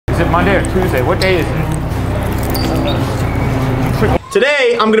it Monday or Tuesday? What day is it?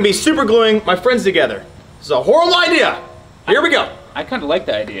 Today, I'm gonna be super gluing my friends together. This is a horrible idea. Here we go. I kind of like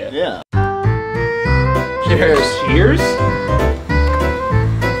the idea. Yeah. Cheers. Cheers?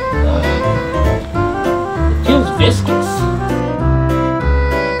 It feels viscous.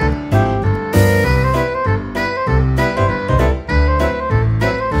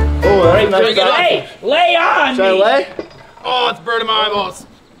 Oh, that's nice. Lay on Should I me. lay? Oh, it's burning my eyeballs.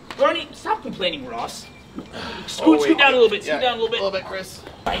 Bernie, stop complaining, Ross. Scoot down a little bit. Scoot down a little bit. A little bit, Chris.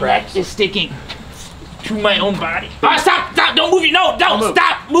 My neck is sticking to my own body. Stop! Don't move! No, don't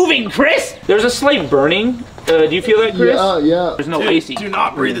stop moving, Chris. There's a slight burning. Do you feel that, Chris? Yeah. There's no AC. Do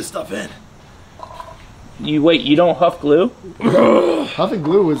not breathe this stuff in. You don't huff glue? Huffing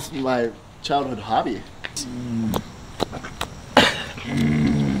glue was my childhood hobby.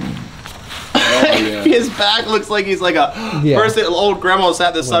 His back looks like he's like a person, old grandma who sat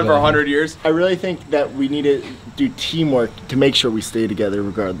in the sun for 100 years. I really think that we need to do teamwork to make sure we stay together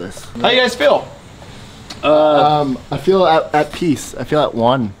regardless. How you guys feel? I feel at peace. I feel at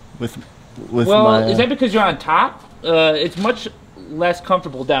one with Well, my... is that because you're on top? It's much less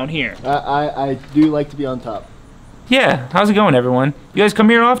comfortable down here. I do like to be on top. Yeah, how's it going, everyone? You guys come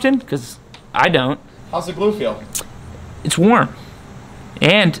here often? Because I don't. How's the glue feel? It's warm.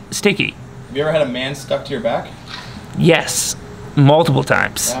 And sticky. Have you ever had a man stuck to your back? Yes, multiple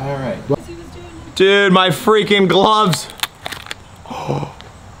times. All right. Dude, my freaking gloves.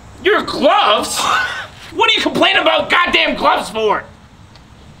 Your gloves? What are you complaining about goddamn gloves for?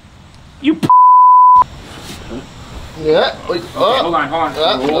 You Yeah. Wait, hold on.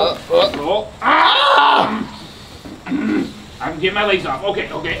 Roll. Ah! I'm getting my legs off. Okay.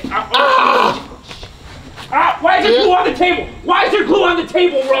 Why is there glue on the table? Why is there glue on the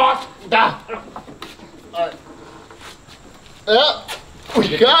table, Ross? We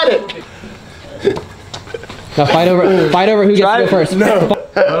got it. Now fight over who gets to go first. No.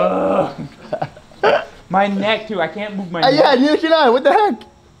 My neck too. I can't move my neck. Yeah, neither can I. What the heck?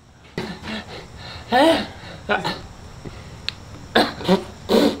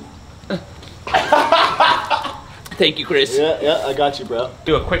 Thank you, Chris. Yeah, I got you, bro.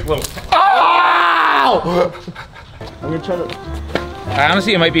 Do a quick little. Ow! I'm gonna try to.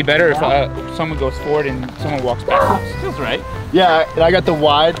 Honestly, it might be better if someone goes forward and someone walks backwards. Feels right. Yeah, and I got the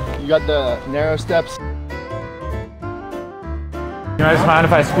wide. You got the narrow steps. You guys mind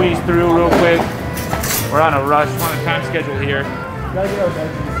if I squeeze through real quick? We're on a rush. We're on a time schedule here. Gotta get our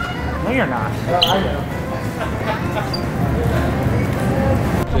veggies. No, you're not. I know.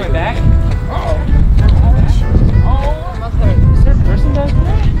 Coming back. Uh-oh. Okay. Is there a person back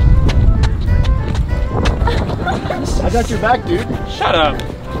there? I got your back, dude. Shut up.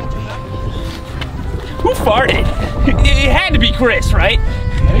 Who farted? It had to be Chris, right?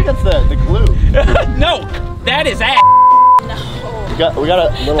 I think that's the glue. No, that is ass. We got a little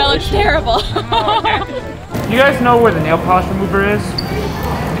That looks issue. terrible. You guys know where the nail polish remover is?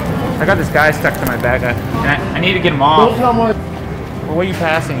 I got this guy stuck to my back, and I need to get him off. Don't tell more. Well, where are you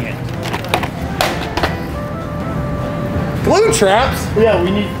passing it? Glue traps? Yeah,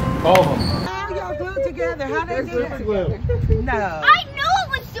 we need all of them. How y'all glued together? How they do it? Glue. No. I know it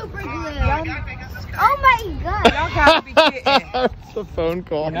was super glue. Oh my god. Y'all gotta be kidding. It's a phone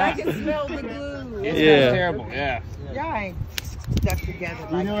call. I can smell the glue. It's Yeah. terrible, yeah. Y'all ain't stuck together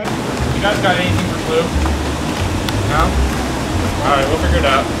like that. You guys got anything for glue? No? Alright, we'll figure it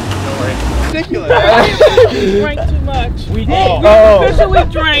out. Don't worry. Ridiculous. Drank too much. We did. Officially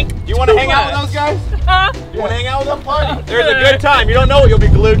drank. You want to hang out with those guys? Huh? You want to hang out with them, party? There's a good time. You don't know what you'll be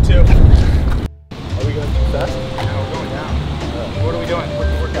glued to. Are we going too fast? No, we're going down. What are we doing? What's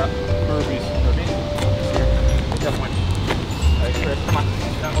the workout? Burpees. Tough one. Alright, Chris, come on.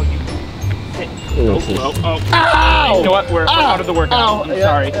 Not what you sit. Oh. Ow! You know what? We're out of the workout. Ow! I'm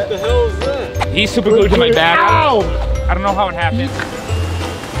sorry. What the hell is that? He's super glued to my back. Ow! I don't know how it happened.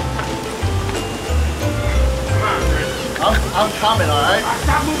 I'm coming, alright?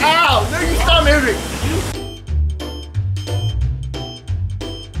 Ow! No, you stop moving!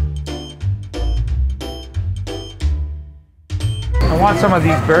 I want some of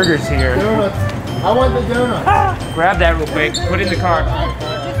these burgers here. Donuts. I want the donuts. Grab that real quick. Put it in the cart.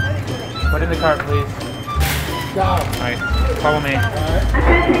 Put it in the cart, please. Got 'em. Alright, follow me. You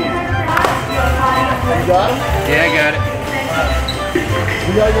got them? Yeah, I got it.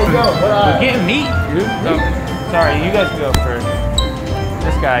 We gotta go. We're getting meat, dude. Oh, sorry, you guys can go first.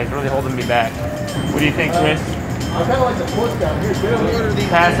 This guy's really holding me back. What do you think, Chris? I kind of like the push down here. Get over these.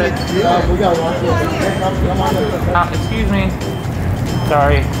 Pass it. We got one. Come on. Excuse me.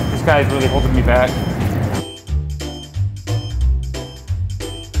 Sorry, this guy's really holding me back.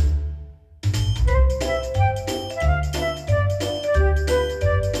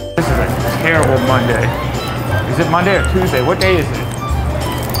 terrible Monday. Is it Monday or Tuesday? What day is it?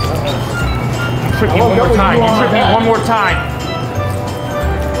 You tricked me one more time. You tricked me one more time.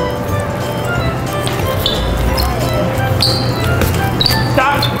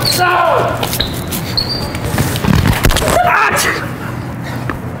 Stop! No!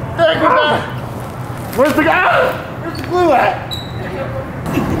 Where's the guy? Where's the glue at?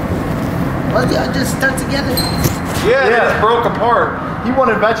 Well, y'all just stuck together. Yeah, they just broke apart. He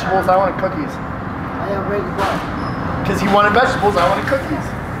wanted vegetables, I wanted cookies. I am ready to go. Because he wanted vegetables, I wanted cookies.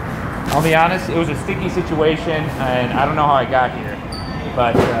 I'll be honest, it was a sticky situation, and I don't know how I got here.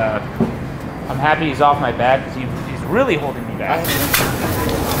 But I'm happy he's off my back because he's really holding me back.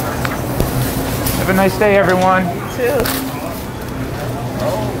 Have a nice day, everyone. You too.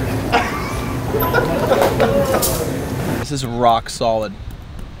 This is rock solid.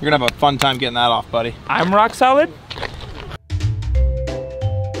 You're gonna have a fun time getting that off, buddy. I'm rock solid.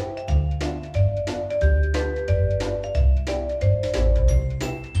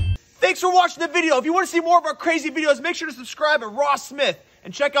 Thanks for watching the video. If you want to see more of our crazy videos, make sure to subscribe at Ross Smith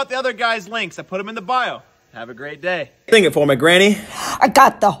and check out the other guys' links. I put them in the bio. Have a great day. Sing it for me, Granny. I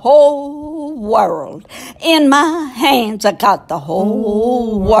got the whole world in my hands. I got the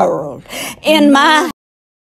whole world in my